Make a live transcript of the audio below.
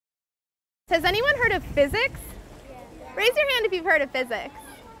Has anyone heard of physics? Yeah. Raise your hand if you've heard of physics.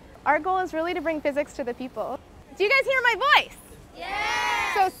 Our goal is really to bring physics to the people. Do you guys hear my voice?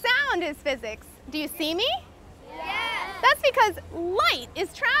 Yes. So sound is physics. Do you see me? Yes. That's because light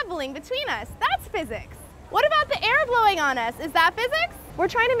is traveling between us. That's physics. What about the air blowing on us? Is that physics? We're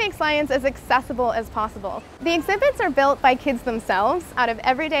trying to make science as accessible as possible. The exhibits are built by kids themselves out of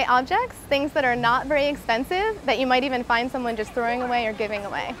everyday objects, things that are not very expensive, that you might even find someone just throwing away or giving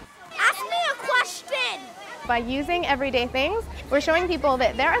away. Ask me a question. By using everyday things, we're showing people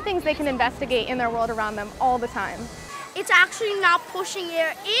that there are things they can investigate in their world around them all the time. It's actually not pushing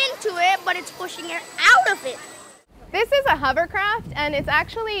air into it, but it's pushing air out of it. This is a hovercraft, and it's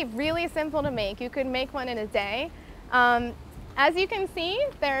actually really simple to make. You could make one in a day. As you can see,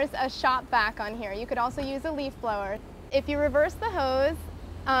 there's a shop vac on here. You could also use a leaf blower. If you reverse the hose,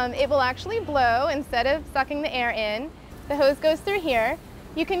 it will actually blow instead of sucking the air in. The hose goes through here.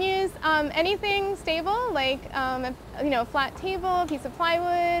 You can use anything stable, like a flat table, a piece of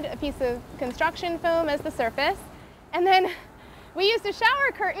plywood, a piece of construction foam as the surface. And then we used a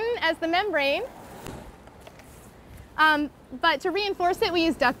shower curtain as the membrane. But to reinforce it, we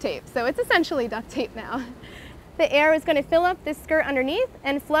use duct tape. So it's essentially duct tape now. The air is going to fill up this skirt underneath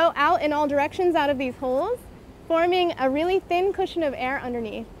and flow out in all directions out of these holes, forming a really thin cushion of air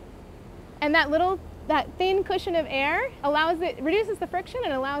underneath. And that thin cushion of air reduces the friction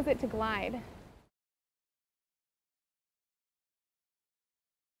and allows it to glide.